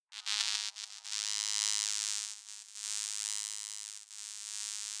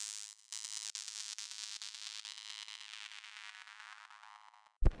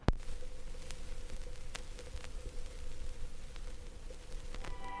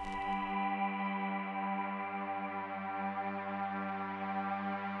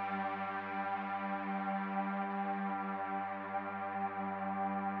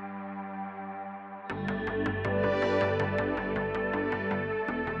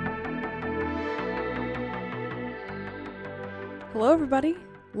Hello, everybody.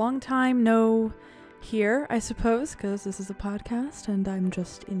 Long time no here, I suppose, because this is a podcast and I'm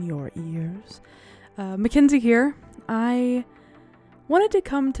just in your ears. Mackenzie here. I wanted to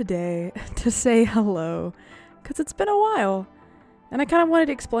come today to say hello, because it's been a while. And I kind of wanted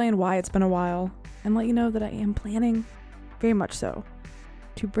to explain why it's been a while and let you know that I am planning, very much so,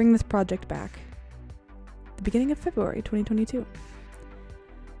 to bring this project back at the beginning of February 2022.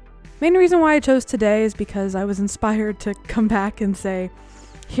 Main reason why I chose today is because I was inspired to come back and say,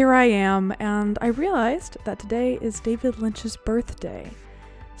 here I am, and I realized that today is David Lynch's birthday.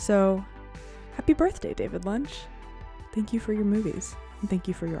 So, happy birthday, David Lynch. Thank you for your movies, and thank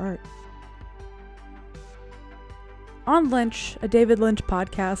you for your art. On Lynch, a David Lynch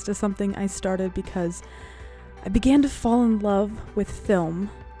podcast is something I started because I began to fall in love with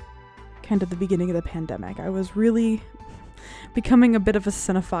film kind of the beginning of the pandemic. I was really becoming a bit of a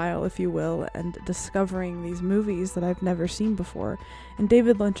cinephile, if you will, and discovering these movies that I've never seen before. And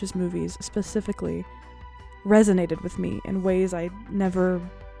David Lynch's movies specifically resonated with me in ways I never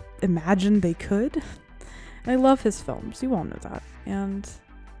imagined they could. And I love his films, you all know that. And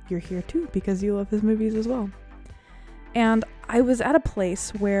you're here too, because you love his movies as well. And I was at a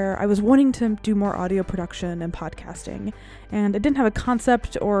place where I was wanting to do more audio production and podcasting, and I didn't have a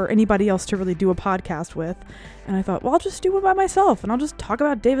concept or anybody else to really do a podcast with. And I thought, well, I'll just do it by myself and I'll just talk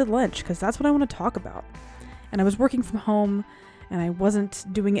about David Lynch because that's what I want to talk about. And I was working from home and I wasn't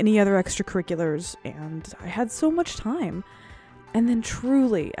doing any other extracurriculars and I had so much time. And then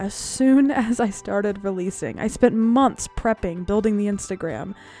truly, as soon as I started releasing, I spent months prepping, building the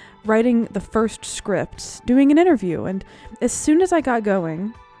Instagram, writing the first scripts, doing an interview, and as soon as I got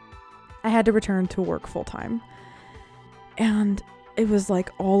going, I had to return to work full time. And it was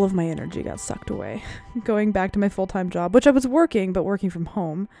like all of my energy got sucked away. Going back to my full-time job, which I was working, but working from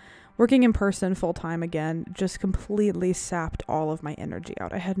home, working in person full-time again, just completely sapped all of my energy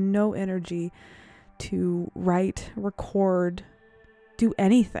out. I had no energy to write, record, do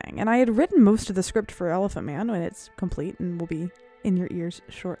anything. And I had written most of the script for Elephant Man, and it's complete and will be in your ears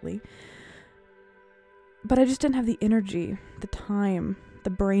shortly. But I just didn't have the energy, the time, the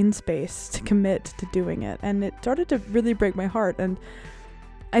brain space to commit to doing it. And it started to really break my heart. And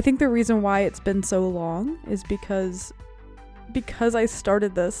I think the reason why it's been so long is because I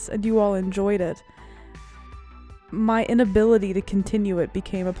started this and you all enjoyed it. My inability to continue it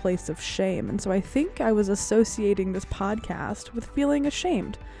became a place of shame. And so I think I was associating this podcast with feeling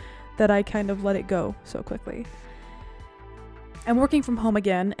ashamed that I kind of let it go so quickly. I'm working from home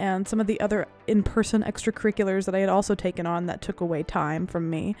again, and some of the other in-person extracurriculars that I had also taken on that took away time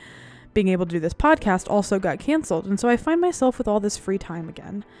from me being able to do this podcast also got canceled. And so I find myself with all this free time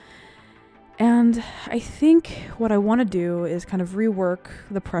again. And I think what I want to do is kind of rework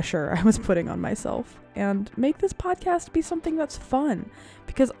the pressure I was putting on myself and make this podcast be something that's fun,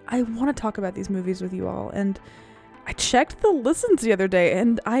 because I want to talk about these movies with you all. And I checked the listens the other day,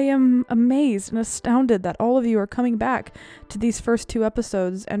 and I am amazed and astounded that all of you are coming back to these first 2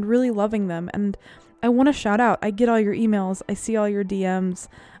 episodes and really loving them. And I want to shout out. I get all your emails. I see all your DMs.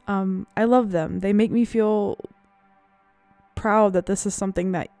 I love them. They make me feel proud that this is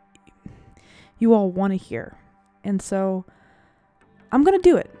something that you all want to hear. And so I'm going to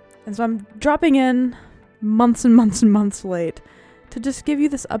do it. And so I'm dropping in months and months and months late to just give you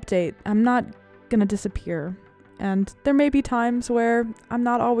this update. I'm not going to disappear. And there may be times where I'm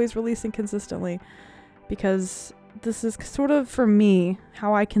not always releasing consistently, because this is sort of, for me,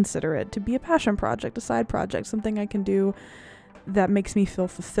 how I consider it to be a passion project, a side project, something I can do that makes me feel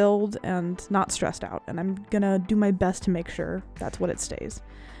fulfilled and not stressed out. And I'm going to do my best to make sure that's what it stays.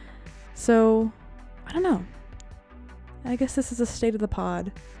 So, I don't know. I guess this is a state of the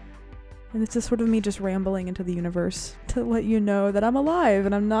pod. And it's just sort of me just rambling into the universe to let you know that I'm alive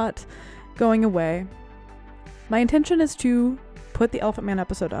and I'm not going away. My intention is to put the Elephant Man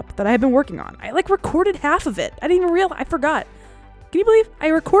episode up that I have been working on. I recorded half of it. I didn't even realize. I forgot. Can you believe I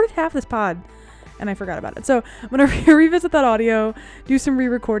recorded half this pod and I forgot about it? So I'm going to revisit that audio, do some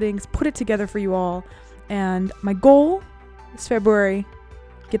re-recordings, put it together for you all. And my goal is February,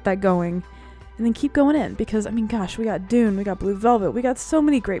 get that going, and then keep going in. Because, I mean, gosh, we got Dune, we got Blue Velvet, we got so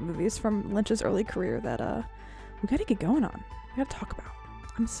many great movies from Lynch's early career that we got to get going on. We got to talk about.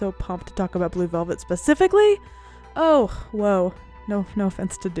 I'm so pumped to talk about Blue Velvet specifically. Oh, whoa. No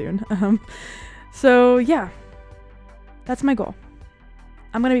offense to Dune. So yeah, that's my goal.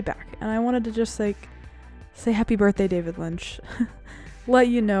 I'm going to be back, and I wanted to just say happy birthday, David Lynch. Let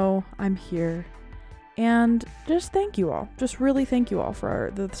you know I'm here, and just thank you all. Just really thank you all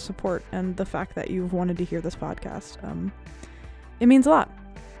for the support and the fact that you've wanted to hear this podcast. It means a lot.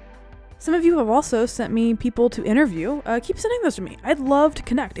 Some of you have also sent me people to interview. Keep sending those to me. I'd love to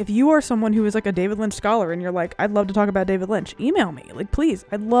connect. If you are someone who is like a David Lynch scholar and you're like, I'd love to talk about David Lynch, email me. Like, please.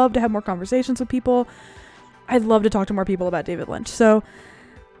 I'd love to have more conversations with people. I'd love to talk to more people about David Lynch. So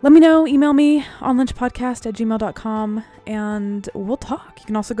let me know. Email me on lynchpodcast@gmail.com and we'll talk. You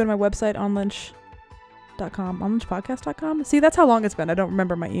can also go to my website onlynchpodcast.com. See, that's how long it's been. I don't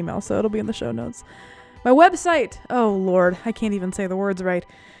remember my email, so it'll be in the show notes. My website. Oh, Lord. I can't even say the words right.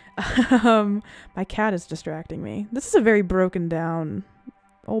 My cat is distracting me. This is a very broken down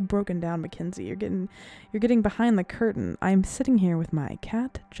Mackenzie. You're getting behind the curtain. I'm sitting here with my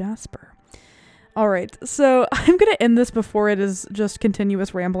cat Jasper. All right, so I'm gonna end this before it is just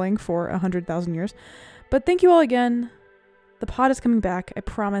continuous rambling for 100,000 years. But thank you all again. The pod is coming back. I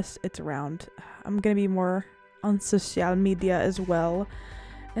promise it's around. I'm gonna be more on social media as well,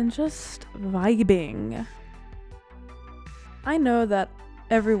 and just vibing. I know that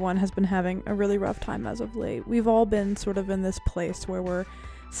everyone has been having a really rough time as of late. We've all been sort of in this place where we're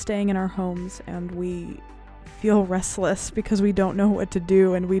staying in our homes and we feel restless because we don't know what to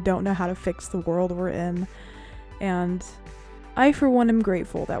do and we don't know how to fix the world we're in. And I, for one, am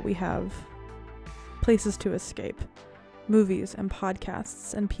grateful that we have places to escape, movies and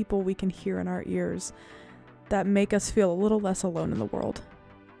podcasts and people we can hear in our ears that make us feel a little less alone in the world.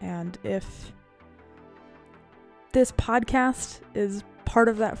 And if this podcast is part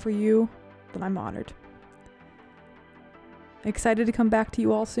of that for you, then I'm honored. Excited to come back to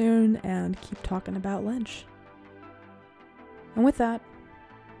you all soon and keep talking about Lynch. And with that,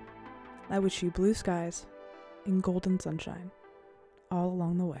 I wish you blue skies and golden sunshine all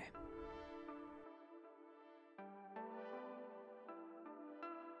along the way.